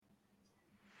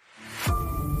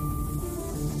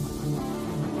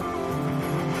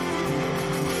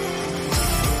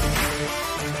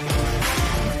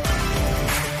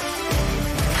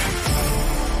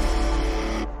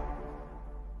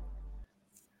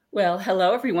Well,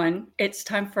 hello, everyone. It's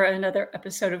time for another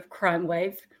episode of Crime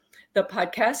Wave, the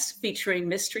podcast featuring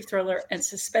mystery, thriller, and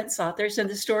suspense authors and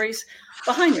the stories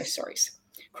behind their stories.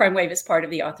 Crime Wave is part of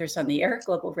the Authors on the Air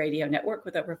global radio network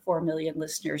with over 4 million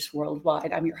listeners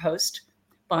worldwide. I'm your host,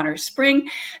 Bonner Spring,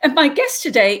 and my guest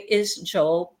today is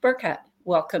Joel Burcat.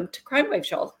 Welcome to Crime Wave,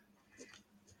 Joel.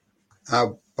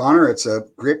 Bonner, it's a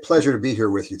great pleasure to be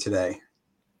here with you today.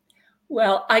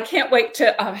 Well, I can't wait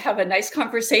to have a nice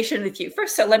conversation with you.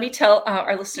 First, so let me tell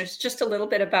our listeners just a little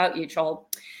bit about you, Joel.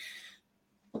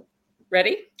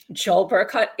 Ready? Joel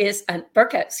Burcat is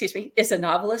a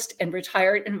novelist and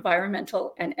retired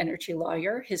environmental and energy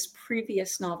lawyer. His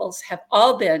previous novels have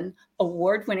all been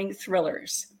award-winning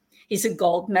thrillers. He's a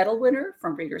gold medal winner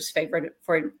from Reader's Favorite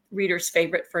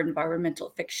for environmental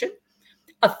fiction,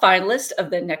 a finalist of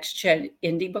the Next Gen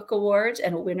Indie Book Awards,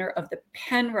 and a winner of the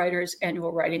Pen Writers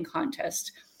Annual Writing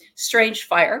Contest. Strange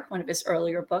Fire, one of his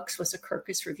earlier books, was a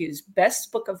Kirkus Review's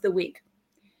Best Book of the Week.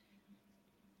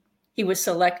 He was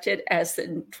selected as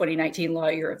the 2019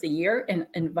 Lawyer of the Year in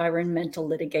Environmental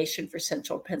Litigation for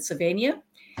Central Pennsylvania.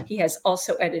 He has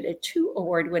also edited 2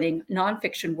 award-winning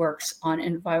nonfiction works on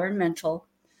environmental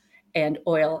and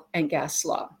oil and gas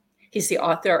law. He's the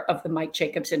author of the Mike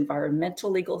Jacobs environmental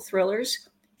legal thrillers,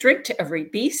 Drink to Every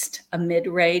Beast, Amid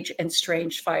Rage, and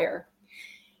Strange Fire.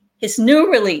 His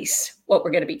new release, what we're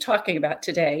going to be talking about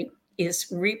today, is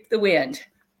Reap the Wind.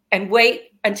 And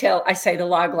wait until I say the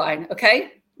log line,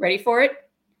 okay? Ready for it?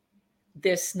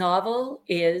 This novel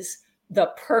is the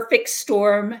perfect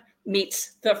storm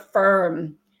meets the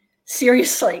firm.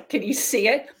 Seriously, can you see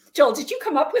it? Joel, did you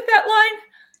come up with that line?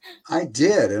 I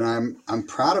did, and I'm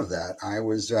proud of that. I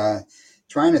was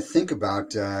trying to think about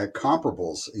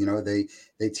comparables. You know, they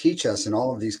teach us in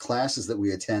all of these classes that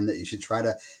we attend that you should try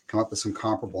to come up with some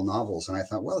comparable novels. And I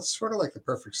thought, well, it's sort of like The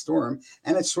Perfect Storm,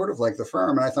 and it's sort of like The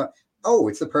Firm. And I thought, oh,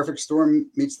 it's The Perfect Storm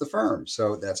meets The Firm.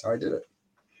 So that's how I did it.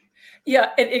 Yeah,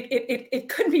 it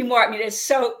couldn't be more. I mean, it's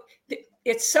so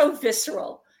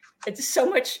visceral. It's so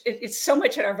much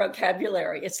in our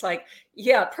vocabulary. It's like,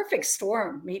 yeah, Perfect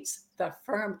Storm meets The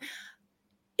Firm.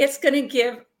 It's going to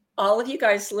give all of you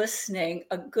guys listening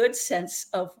a good sense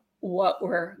of what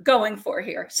we're going for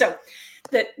here. So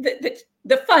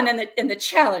the fun and the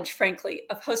challenge, frankly,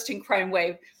 of hosting Crime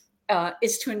Wave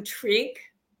is to intrigue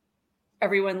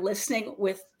everyone listening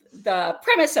with the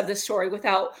premise of the story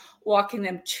without walking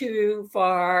them too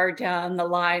far down the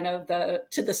line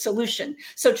to the solution.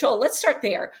 So Joel, let's start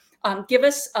there. Give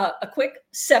us a quick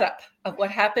setup of what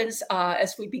happens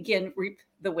as we begin Reap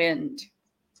the Wind.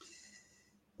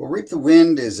 Well, Reap the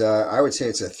Wind is, I would say,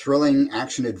 it's a thrilling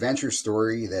action-adventure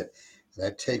story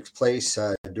that takes place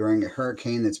during a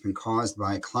hurricane that's been caused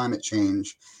by climate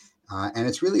change. And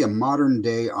it's really a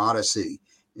modern-day odyssey.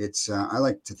 I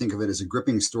like to think of it as a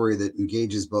gripping story that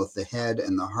engages both the head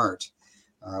and the heart.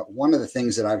 One of the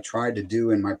things that I've tried to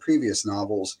do in my previous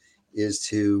novels is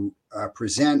to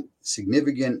present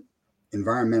significant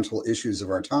environmental issues of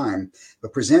our time,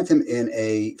 but present them in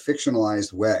a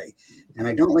fictionalized way. And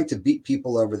I don't like to beat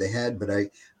people over the head, but I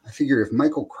figure if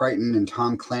Michael Crichton and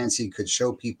Tom Clancy could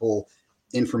show people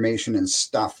information and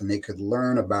stuff, and they could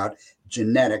learn about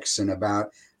genetics and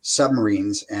about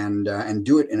submarines and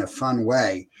do it in a fun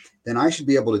way, then I should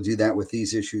be able to do that with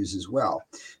these issues as well.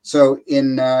 So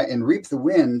in Reap the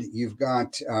Wind, you've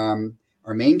got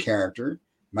our main character,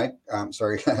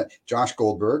 Josh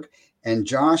Goldberg. And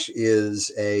Josh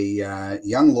is a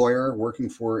young lawyer working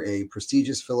for a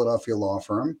prestigious Philadelphia law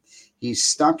firm. He's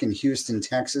stuck in Houston,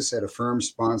 Texas at a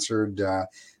firm-sponsored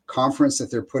conference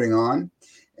that they're putting on.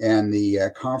 And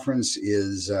the conference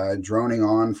is droning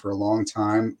on for a long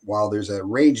time while there's a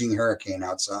raging hurricane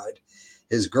outside.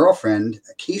 His girlfriend,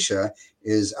 Keisha,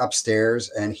 is upstairs,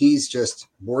 and he's just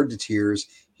bored to tears.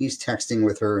 He's texting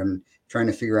with her and trying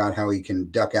to figure out how he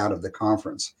can duck out of the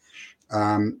conference.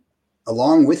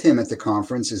 Along with him at the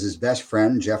conference is his best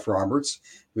friend, Jeff Roberts,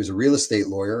 who's a real estate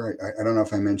lawyer. I don't know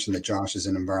if I mentioned that Josh is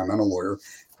an environmental lawyer,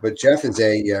 but Jeff is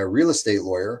a real estate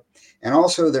lawyer, and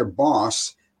also their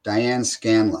boss, Diane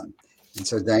Scanlon. And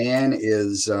so Diane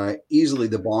is easily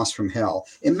the boss from hell.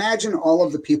 Imagine all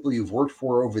of the people you've worked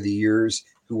for over the years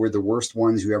who were the worst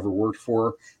ones you ever worked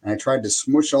for. And I tried to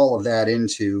smush all of that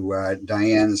into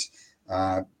Diane's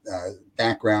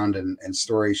background and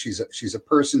story. She's a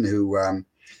person who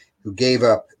gave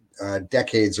up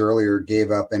decades earlier, gave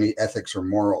up any ethics or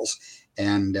morals.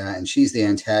 And she's the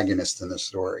antagonist in the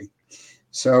story.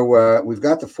 So we've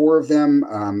got the 4 of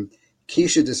them.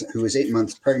 Keisha, who is 8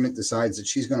 months pregnant, decides that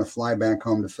she's going to fly back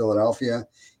home to Philadelphia,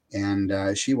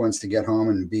 and she wants to get home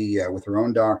and be with her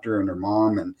own doctor and her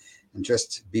mom and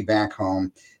just be back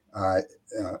home. Uh,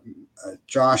 uh,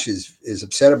 Josh is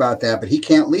upset about that, but he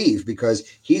can't leave because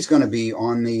he's going to be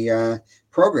on the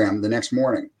program the next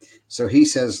morning. So he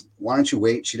says, "Why don't you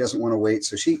wait?" She doesn't want to wait,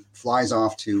 so she flies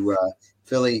off to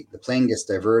Philly. The plane gets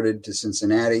diverted to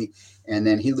Cincinnati, and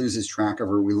then he loses track of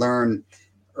her. We learn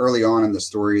early on in the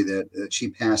story that she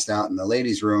passed out in the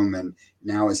ladies' room and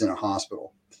now is in a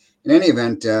hospital. In any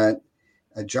event,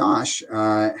 Josh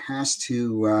has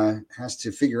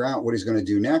to figure out what he's going to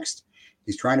do next.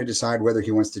 He's trying to decide whether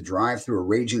he wants to drive through a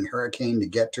raging hurricane to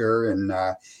get to her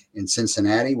in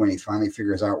Cincinnati when he finally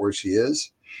figures out where she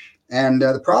is. And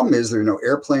the problem is there are no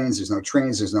airplanes, there's no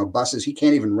trains, there's no buses. He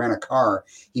can't even rent a car.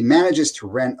 He manages to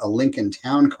rent a Lincoln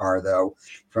Town car, though,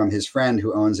 from his friend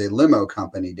who owns a limo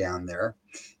company down there.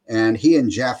 And he and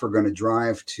Jeff are going to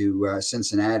drive to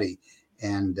Cincinnati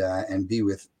and be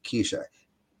with Keisha.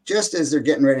 Just as they're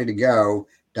getting ready to go,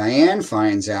 Diane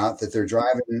finds out that they're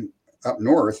driving up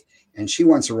north and she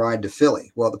wants a ride to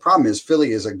Philly. Well, the problem is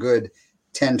Philly is a good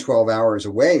 10, 12 hours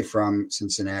away from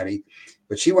Cincinnati,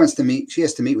 but she has to meet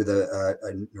with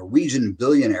a Norwegian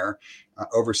billionaire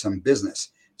over some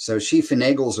business. So she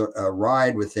finagles a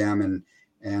ride with them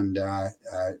and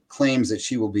claims that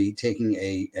she will be taking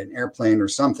an airplane or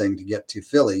something to get to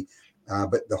Philly.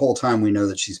 But the whole time we know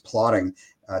that she's plotting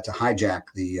to hijack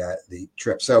the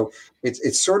trip. So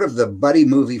it's sort of the buddy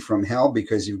movie from hell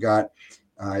because you've got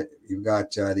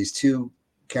these two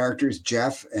characters,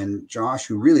 Jeff and Josh,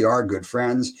 who really are good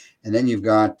friends, and then you've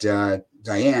got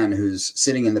Diane, who's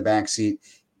sitting in the back seat,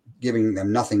 giving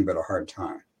them nothing but a hard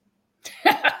time.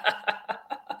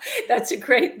 That's a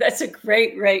great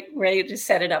way to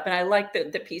set it up, and I like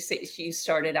the piece that you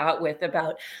started out with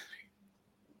about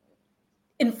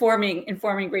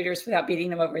informing readers without beating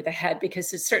them over the head,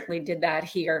 because it certainly did that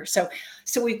here. So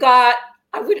we've got,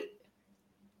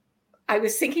 I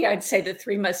was thinking I'd say the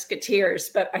Three Musketeers,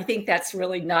 but I think that's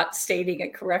really not stating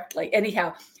it correctly.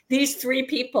 Anyhow, these three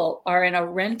people are in a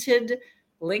rented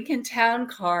Lincoln Town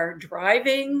car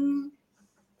driving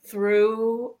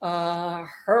through a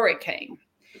hurricane.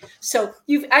 So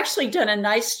you've actually done a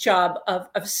nice job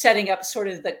of setting up sort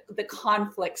of the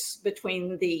conflicts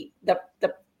between the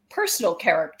personal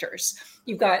characters.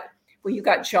 You've got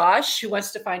Josh, who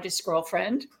wants to find his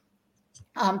girlfriend.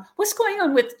 What's going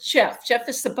on with Jeff? Jeff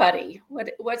is the buddy.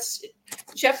 What's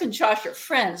Jeff and Josh are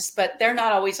friends, but they're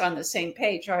not always on the same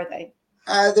page, are they?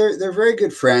 They're very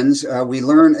good friends. We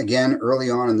learn again early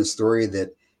on in the story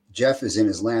that Jeff is in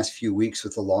his last few weeks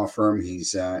with the law firm.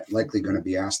 He's likely going to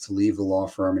be asked to leave the law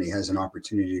firm, and he has an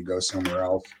opportunity to go somewhere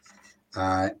else.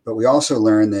 But we also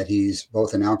learn that he's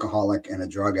both an alcoholic and a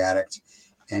drug addict,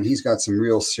 and he's got some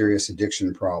real serious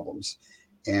addiction problems,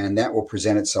 and that will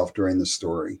present itself during the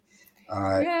story.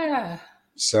 Yeah.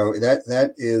 So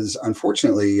that is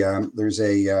unfortunately there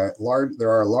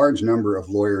are a large number of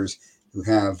lawyers who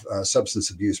have substance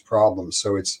abuse problems.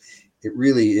 So it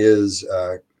really is.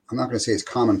 I'm not going to say it's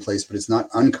commonplace, but it's not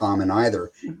uncommon either.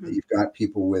 Mm-hmm. That you've got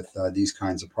people with these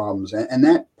kinds of problems, and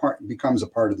that part becomes a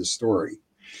part of the story.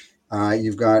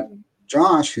 You've got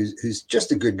Josh, who's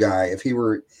just a good guy. If he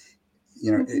were,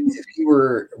 if he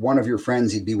were one of your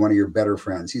friends, he'd be one of your better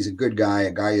friends. He's a good guy,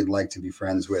 a guy you'd like to be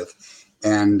friends with.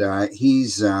 And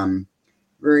he's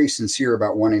very sincere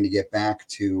about wanting to get back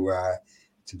to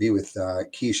be with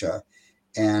Keisha.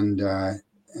 And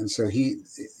so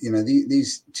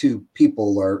these two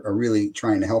people are really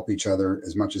trying to help each other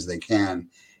as much as they can.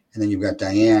 And then you've got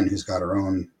Diane, who's got her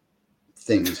own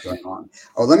things going on.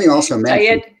 Oh, let me also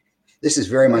mention, this is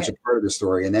very much a part of the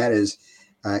story, and that is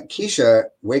Keisha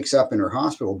wakes up in her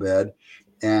hospital bed,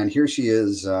 and here she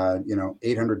is,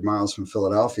 800 miles from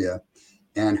Philadelphia.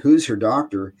 And who's her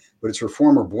doctor? But it's her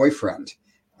former boyfriend.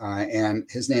 And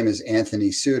his name is Anthony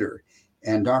Suter.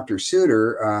 And Dr.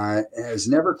 Suter has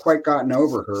never quite gotten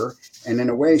over her. And in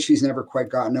a way, she's never quite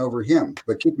gotten over him.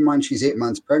 But keep in mind, she's 8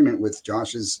 months pregnant with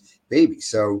Josh's baby.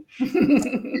 So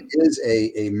it is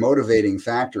a motivating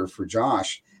factor for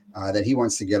Josh that he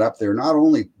wants to get up there, not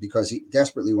only because he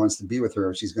desperately wants to be with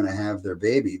her if she's going to have their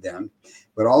baby then,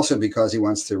 but also because he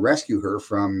wants to rescue her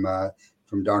from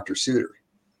Dr. Suter.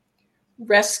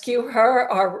 Rescue her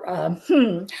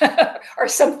or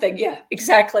something. Yeah,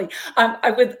 exactly.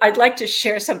 I'd like to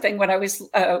share something. When I was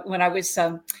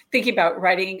thinking about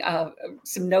writing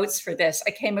some notes for this,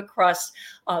 I came across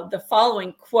the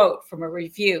following quote from a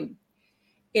review.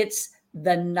 It's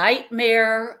the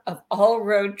nightmare of all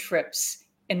road trips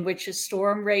in which a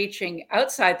storm raging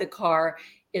outside the car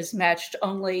is matched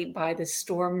only by the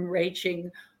storm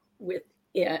raging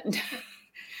within.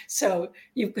 So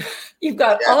you've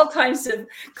got all kinds of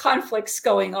conflicts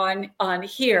going on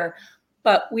here,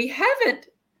 but we haven't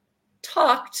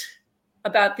talked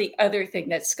about the other thing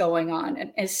that's going on.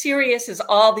 And as serious as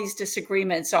all these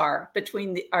disagreements are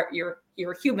between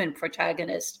your human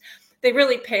protagonist, they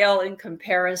really pale in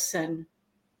comparison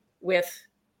with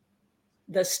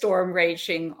the storm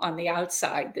raging on the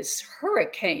outside, this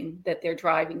hurricane that they're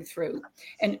driving through.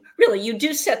 And really, you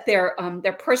do set their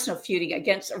personal feuding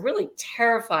against a really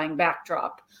terrifying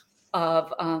backdrop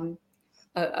of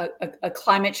a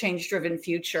climate change driven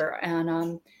future,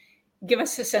 and give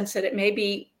us a sense that it may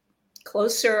be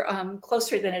closer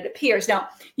than it appears. Now,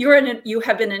 you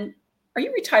have been in. Are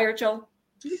you retired, Joel?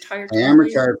 Are you retired? I am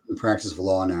retired from the practice of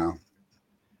law now.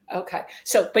 Okay.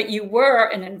 So, but you were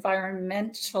an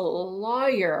environmental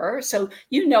lawyer, so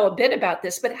you know a bit about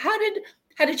this. But how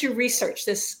did you research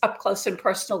this up close and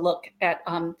personal look at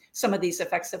some of these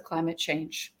effects of climate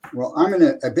change? Well,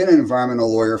 I've been an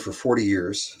environmental lawyer for 40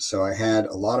 years, so I had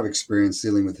a lot of experience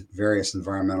dealing with various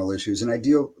environmental issues, and I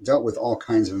dealt with all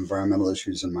kinds of environmental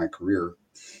issues in my career.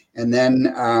 And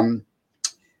then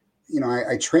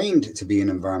I trained to be an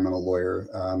environmental lawyer.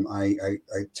 I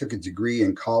took a degree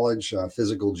in college,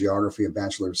 physical geography, a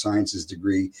Bachelor of Sciences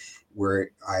degree,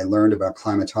 where I learned about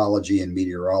climatology and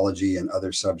meteorology and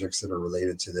other subjects that are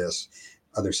related to this,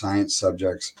 other science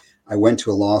subjects. I went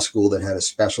to a law school that had a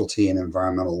specialty in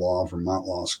environmental law, Vermont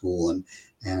Law School,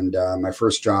 and my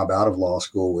first job out of law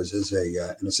school was as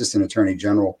an assistant attorney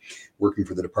general working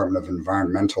for the Department of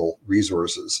Environmental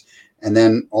Resources. And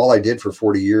then all I did for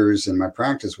 40 years in my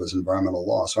practice was environmental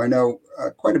law. So I know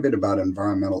quite a bit about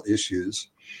environmental issues.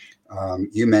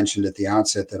 You mentioned at the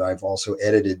outset that I've also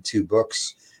edited 2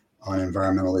 books on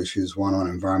environmental issues, one on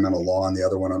environmental law and the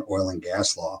other one on oil and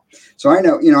gas law. So I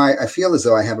know, I feel as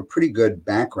though I have a pretty good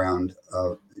background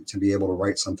to be able to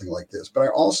write something like this. But I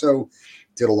also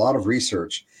did a lot of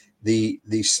research. The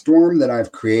storm that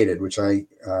I've created, which I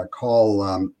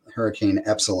call Hurricane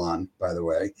Epsilon, by the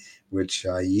way, which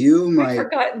you might have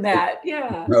forgotten that.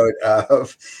 Yeah. Note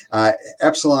of.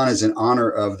 Epsilon is in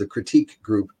honor of the critique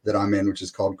group that I'm in, which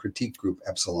is called Critique Group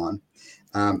Epsilon.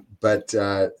 But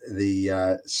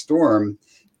the storm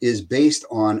is based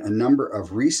on a number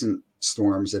of recent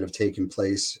storms that have taken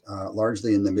place,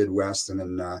 largely in the Midwest and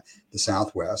in the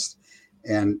Southwest,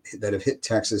 and that have hit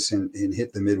Texas and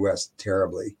hit the Midwest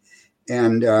terribly.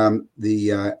 And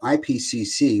the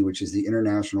IPCC, which is the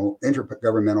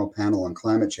Intergovernmental Panel on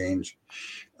Climate Change,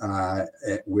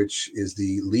 which is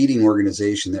the leading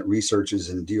organization that researches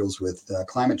and deals with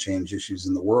climate change issues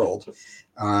in the world,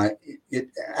 it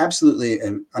absolutely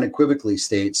and unequivocally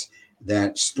states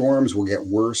that storms will get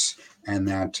worse, and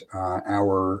that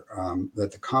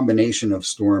that the combination of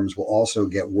storms will also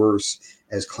get worse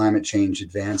as climate change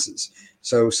advances.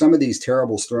 So some of these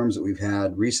terrible storms that we've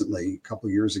had recently, a couple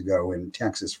of years ago in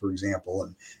Texas, for example,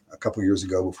 and a couple of years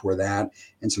ago before that,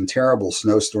 and some terrible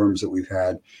snowstorms that we've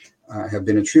had have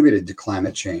been attributed to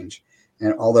climate change.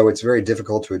 And although it's very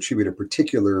difficult to attribute a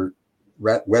particular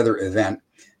weather event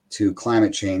to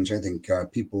climate change, I think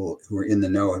people who are in the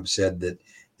know have said that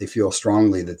they feel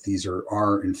strongly that these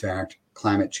are in fact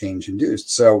climate change induced.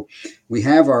 So we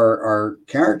have our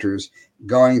characters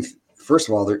going. First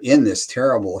of all, they're in this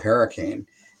terrible hurricane.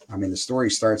 I mean, the story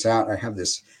starts out, I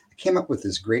came up with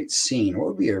this great scene. What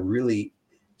would be a really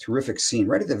terrific scene?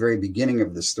 Right at the very beginning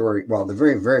of the story, well, the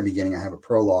very, very beginning, I have a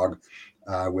prologue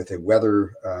with a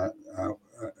weather,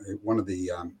 one of the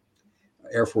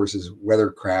Air Force's weather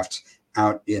crafts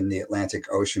out in the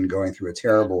Atlantic Ocean going through a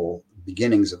terrible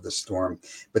beginnings of the storm.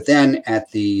 But then at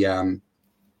the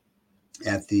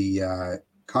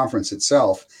conference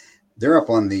itself, they're up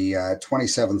on the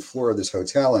 27th floor of this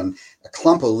hotel, and a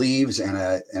clump of leaves and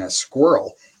a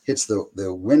squirrel hits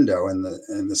the window, and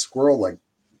the squirrel like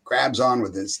grabs on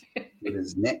with his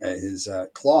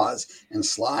claws and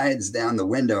slides down the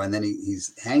window, and then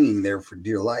he's hanging there for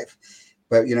dear life.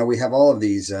 But we have all of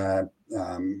these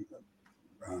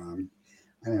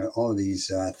all of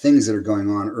these things that are going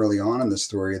on early on in the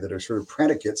story that are sort of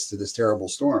predicates to this terrible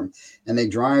storm. And they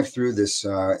drive through this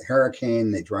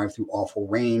hurricane. They drive through awful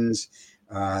rains.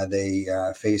 They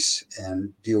face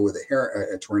and deal with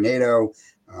a tornado,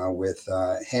 with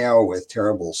hail, with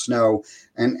terrible snow.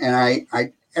 And I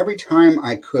every time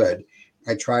I could,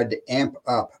 I tried to amp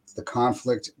up the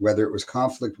conflict, whether it was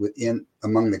conflict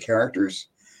among the characters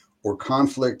or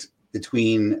conflict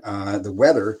between the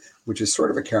weather, which is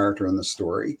sort of a character in the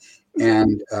story,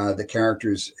 and the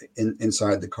characters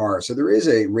inside the car. So there is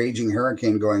a raging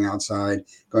hurricane going on outside,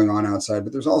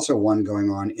 but there's also one going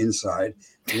on inside.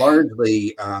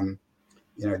 Largely,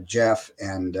 Jeff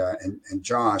and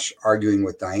Josh arguing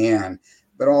with Diane,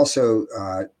 but also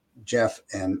Jeff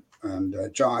and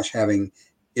Josh having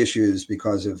issues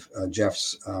because of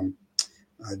Jeff's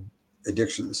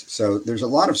addictions. So there's a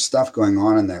lot of stuff going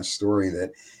on in that story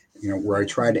that, where I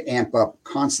try to amp up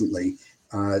constantly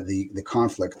the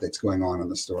conflict that's going on in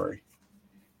the story.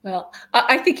 Well,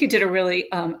 I think you did a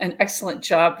really an excellent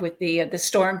job with the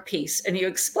storm piece, and you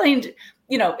explained,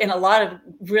 in a lot of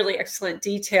really excellent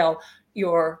detail,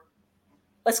 your,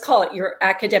 let's call it, your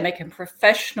academic and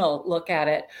professional look at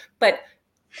it. But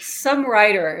some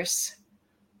writers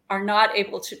are not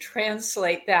able to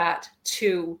translate that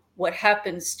to what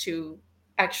happens to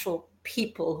actual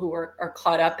people who are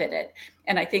caught up in it.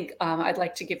 And I think I'd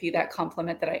like to give you that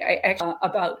compliment that I actually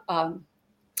about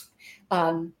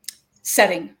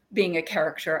setting being a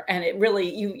character. And it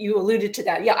really, you alluded to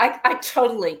that. Yeah, I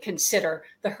totally consider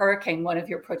the hurricane one of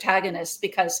your protagonists,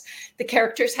 because the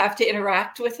characters have to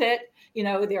interact with it.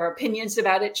 Their opinions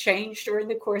about it change during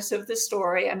the course of the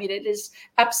story. I mean, it is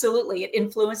absolutely, it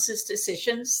influences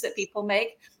decisions that people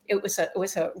make. It was a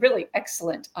really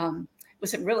excellent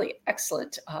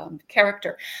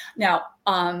character. Now,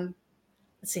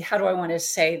 let's see, how do I want to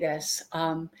say this?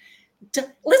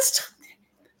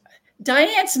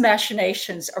 Diane's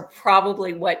machinations are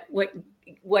probably what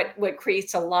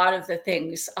creates a lot of the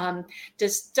things.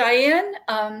 Does Diane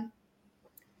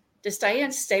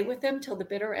stay with them till the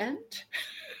bitter end?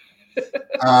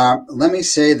 Let me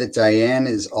say that Diane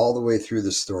is all the way through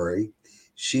the story.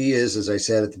 She is, as I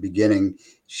said at the beginning,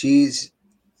 she's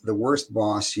the worst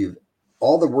boss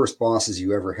all the worst bosses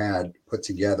you ever had put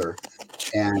together.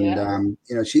 And,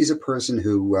 she's a person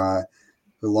who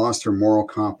lost her moral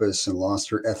compass and lost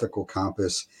her ethical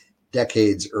compass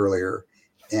decades earlier.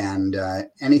 And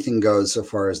anything goes so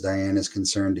far as Diane is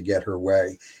concerned to get her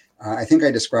way. I think I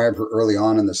described her early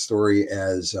on in the story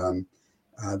as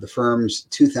the firm's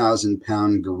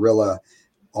 2,000-pound gorilla,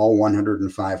 all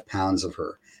 105 pounds of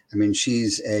her. I mean,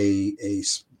 she's a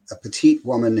petite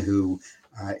woman who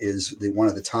is one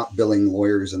of the top billing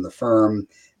lawyers in the firm.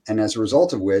 And as a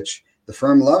result of which, the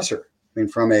firm loves her. I mean,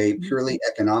 from a purely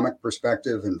economic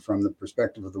perspective and from the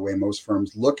perspective of the way most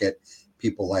firms look at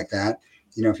people like that,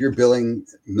 if you're billing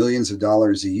millions of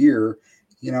dollars a year,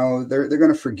 they're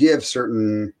going to forgive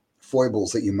certain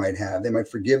foibles that you might have. They might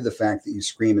forgive the fact that you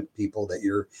scream at people that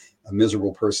you're a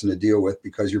miserable person to deal with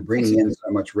because you're bringing in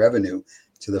so much revenue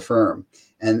to the firm.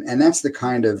 And that's the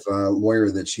kind of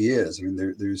lawyer that she is. I mean,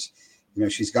 there's,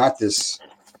 she's got this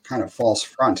kind of false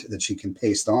front that she can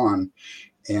paste on.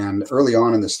 And early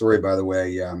on in the story, by the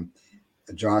way,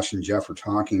 Josh and Jeff were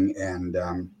talking, and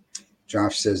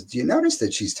Josh says, "Do you notice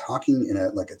that she's talking in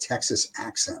a Texas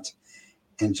accent?"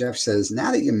 And Jeff says,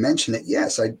 "Now that you mention it,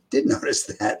 yes, I did notice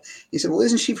that." He said, "Well,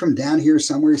 isn't she from down here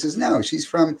somewhere?" He says, "No, she's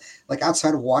from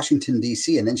outside of Washington,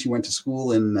 D.C. And then she went to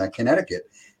school in Connecticut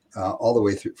all the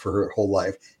way through for her whole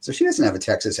life. So she doesn't have a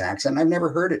Texas accent. I've never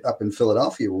heard it up in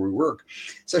Philadelphia where we work."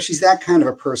 So she's that kind of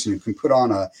a person who can put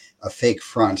on a fake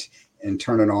front and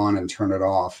turn it on and turn it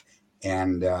off.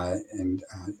 And I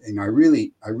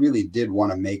really did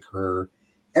want to make her,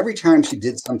 every time she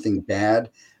did something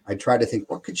bad, I tried to think,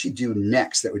 what could she do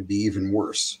next that would be even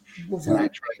worse? And I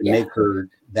tried to make her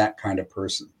that kind of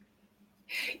person.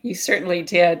 You certainly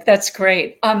did. That's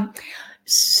great. I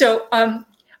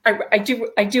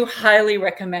do highly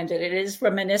recommend it. It is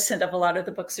reminiscent of a lot of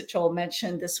the books that Joel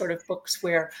mentioned, the sort of books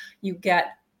where you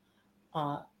get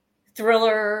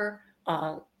thriller,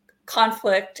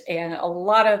 conflict, and a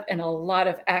lot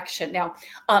of action. Now,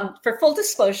 for full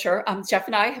disclosure, Jeff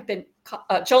and I have been,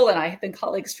 Joel and I have been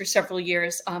colleagues for several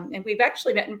years, and we've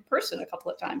actually met in person a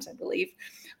couple of times, I believe.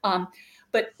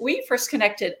 But we first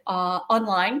connected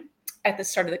online at the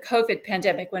start of the COVID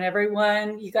pandemic,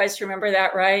 when you guys remember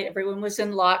that, right? Everyone was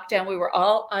in lockdown. We were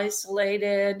all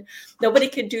isolated. Nobody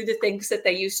could do the things that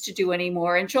they used to do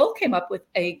anymore. And Joel came up with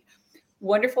a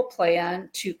wonderful plan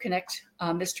to connect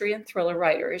mystery and thriller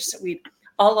writers. We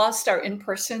all lost our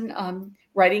in-person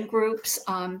writing groups.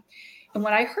 And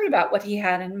when I heard about what he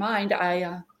had in mind,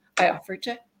 I offered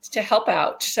to help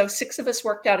out. So 6 of us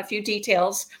worked out a few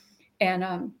details,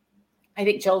 and I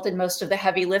think Joel did most of the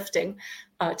heavy lifting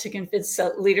to convince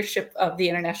the leadership of the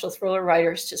International Thriller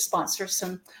Writers to sponsor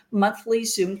some monthly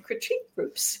Zoom critique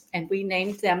groups, and we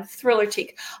named them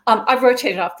Thrillertique. I've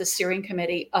rotated off the steering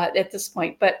committee at this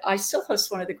point, but I still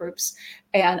host one of the groups.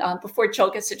 And before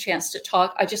Joel gets a chance to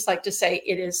talk, I just like to say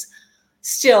it is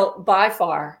still by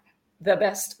far the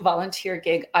best volunteer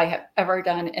gig I have ever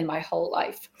done in my whole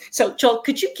life. So Joel,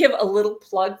 could you give a little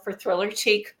plug for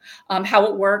Thrillertique, how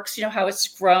it works, how it's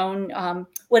grown,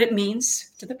 what it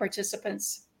means to the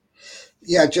participants?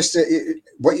 Yeah, just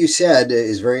what you said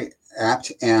is very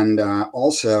apt. And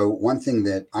also one thing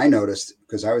that I noticed,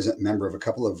 because I was a member of a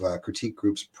couple of critique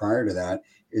groups prior to that,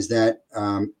 is that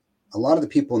a lot of the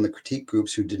people in the critique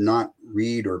groups who did not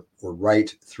read or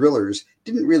write thrillers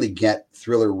didn't really get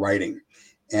thriller writing.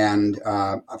 And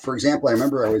for example, I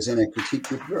remember I was in a critique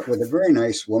group with a very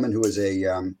nice woman who was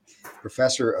a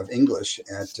professor of English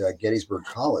at Gettysburg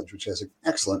College, which has an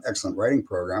excellent, excellent writing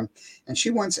program. And she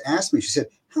once asked me, she said,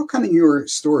 how come in your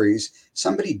stories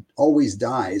somebody always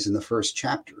dies in the first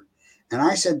chapter? And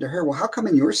I said to her, well, how come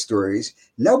in your stories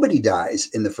nobody dies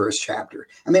in the first chapter?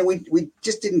 I mean, we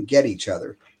just didn't get each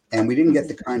other. And we didn't get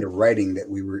the kind of writing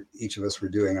that each of us were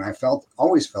doing. And I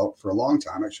always felt for a long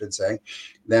time, I should say,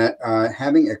 that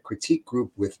having a critique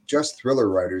group with just thriller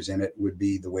writers in it would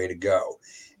be the way to go.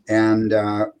 And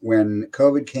when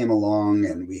COVID came along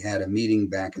and we had a meeting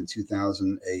back in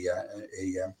 2000,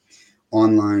 a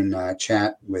online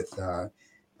chat with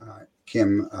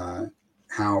Kim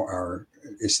Howe, our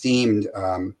esteemed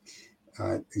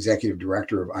executive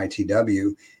director of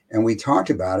ITW, and we talked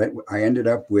about it. I ended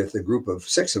up with a group of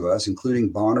 6 of us, including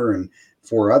Bonner and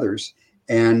 4 others.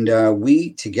 And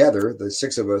we together, the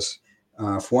 6 of us,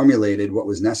 formulated what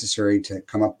was necessary to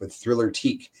come up with Thriller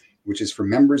Teak, which is for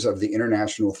members of the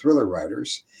International Thriller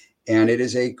Writers. And it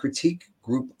is a critique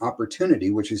group opportunity,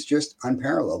 which is just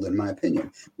unparalleled, in my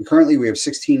opinion. We have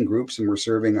 16 groups, and we're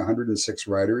serving 106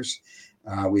 writers.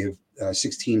 We have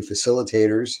 16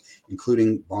 facilitators,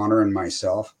 including Bonner and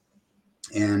myself.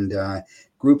 And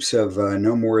groups of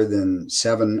no more than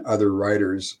 7 other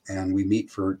writers, and we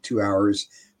meet for 2 hours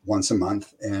once a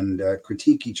month and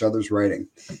critique each other's writing.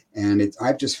 And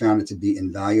I've just found it to be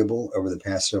invaluable over the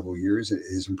past several years. It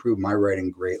has improved my writing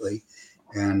greatly.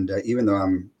 And even though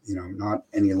I'm, not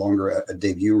any longer a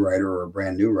debut writer or a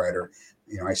brand new writer,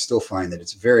 I still find that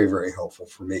it's very, very helpful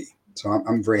for me. So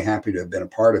I'm very happy to have been a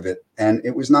part of it. And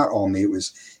it was not all me.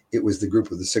 It was the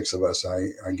group of the 6 of us.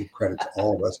 I give credit to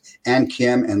all of us, and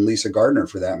Kim and Lisa Gardner,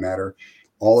 for that matter,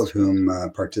 all of whom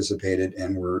participated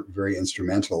and were very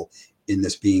instrumental in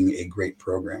this being a great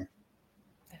program.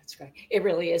 That's right. It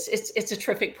really is. It's a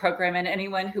terrific program. And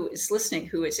anyone who is listening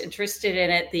who is interested in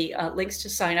it, the links to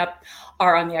sign up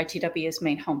are on the ITW's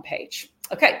main homepage.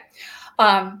 Okay.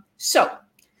 So,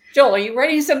 Joel, are you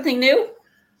writing something new?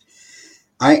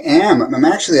 I am. I'm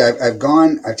actually.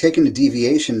 I've taken a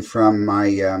deviation from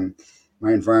my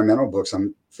my environmental books.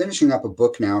 I'm finishing up a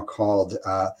book now called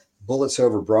Bullets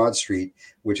Over Broad Street,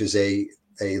 which is a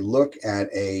look at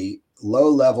a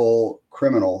low-level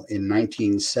criminal in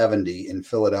 1970 in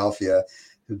Philadelphia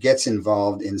who gets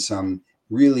involved in some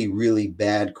really, really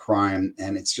bad crime,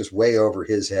 and it's just way over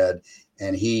his head.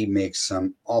 And he makes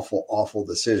some awful, awful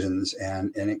decisions,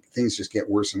 and things just get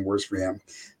worse and worse for him.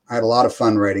 I had a lot of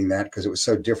fun writing that because it was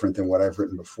so different than what I've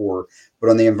written before. But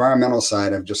on the environmental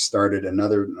side, I've just started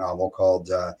another novel called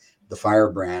The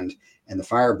Firebrand. And The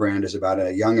Firebrand is about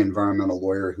a young environmental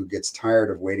lawyer who gets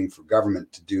tired of waiting for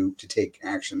government to take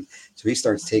action. So he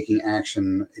starts taking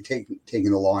action,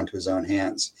 taking the law into his own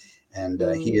hands. And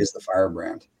he is the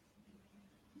firebrand.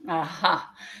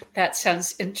 Aha, that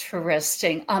sounds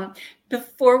interesting.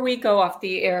 Before we go off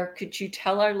the air, could you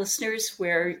tell our listeners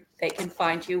where they can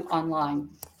find you online?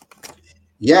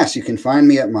 Yes, you can find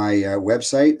me at my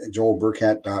website,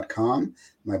 joelburcat.com.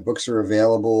 My books are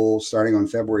available starting on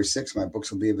February 6th. My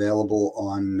books will be available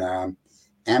on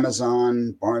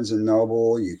Amazon, Barnes &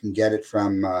 Noble. You can get it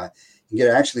from, you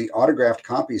get actually autographed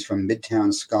copies from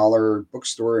Midtown Scholar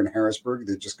Bookstore in Harrisburg.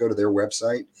 They just go to their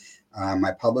website.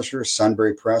 My publisher,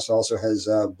 Sunbury Press, also has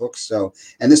books.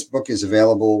 And this book is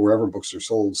available wherever books are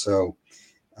sold. So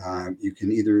you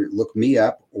can either look me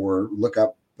up or look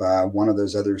up one of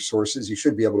those other sources. You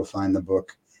should be able to find the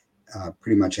book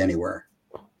pretty much anywhere.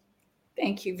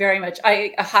 Thank you very much.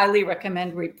 I highly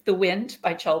recommend Reap the Wind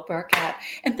by Joel Burcat.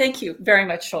 And thank you very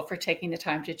much, Joel, for taking the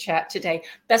time to chat today.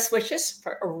 Best wishes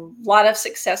for a lot of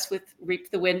success with Reap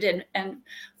the Wind and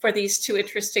for these 2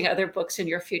 interesting other books in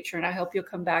your future. And I hope you'll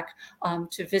come back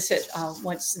to visit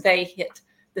once they hit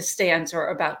the stands or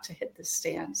about to hit the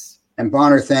stands. And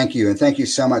Bonner, thank you. And thank you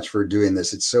so much for doing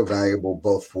this. It's so valuable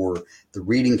both for the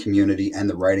reading community and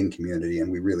the writing community,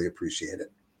 and we really appreciate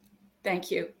it. Thank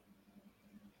you.